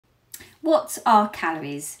What are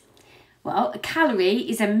calories? Well, a calorie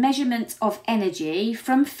is a measurement of energy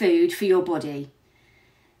from food for your body.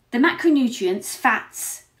 The macronutrients,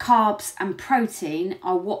 fats, carbs and protein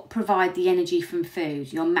are what provide the energy from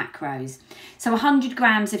food, your macros. So 100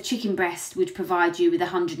 grams of chicken breast would provide you with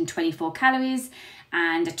 124 calories,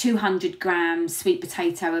 and a 200 gram sweet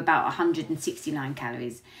potato about 169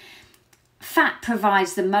 calories. Fat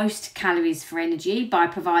provides the most calories for energy by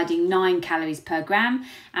providing 9 calories per gram,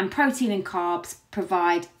 and protein and carbs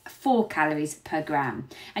provide 4 calories per gram.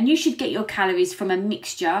 And you should get your calories from a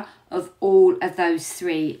mixture of all of those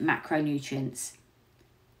 3 macronutrients.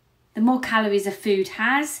 The more calories a food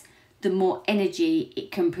has, the more energy it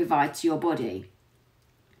can provide to your body.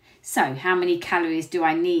 So, how many calories do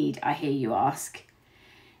I need, I hear you ask?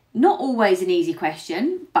 Not always an easy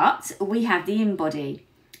question, but we have the InBody.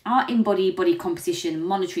 Our InBody body composition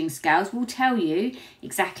monitoring scales will tell you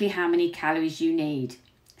exactly how many calories you need.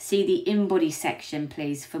 See the InBody section,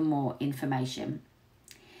 please, for more information.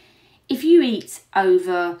 If you eat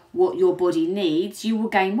over what your body needs, you will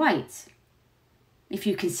gain weight. If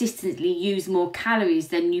you consistently use more calories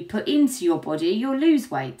than you put into your body, you'll lose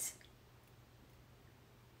weight.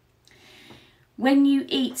 When you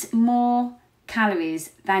eat more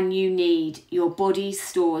calories than you need, your body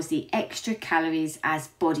stores the extra calories as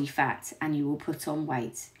body fat and you will put on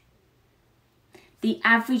weight. The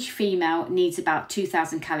average female needs about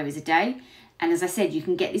 2,000 calories a day, and as I said, you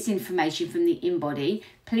can get this information from the InBody.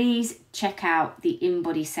 Please check out the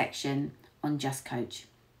InBody section on Just Coach.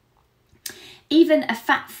 Even a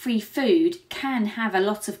fat-free food can have a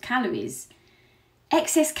lot of calories.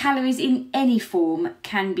 Excess calories in any form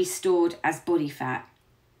can be stored as body fat.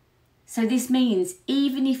 So this means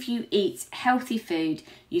even if you eat healthy food,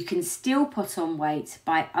 you can still put on weight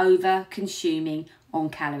by over-consuming on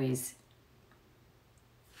calories.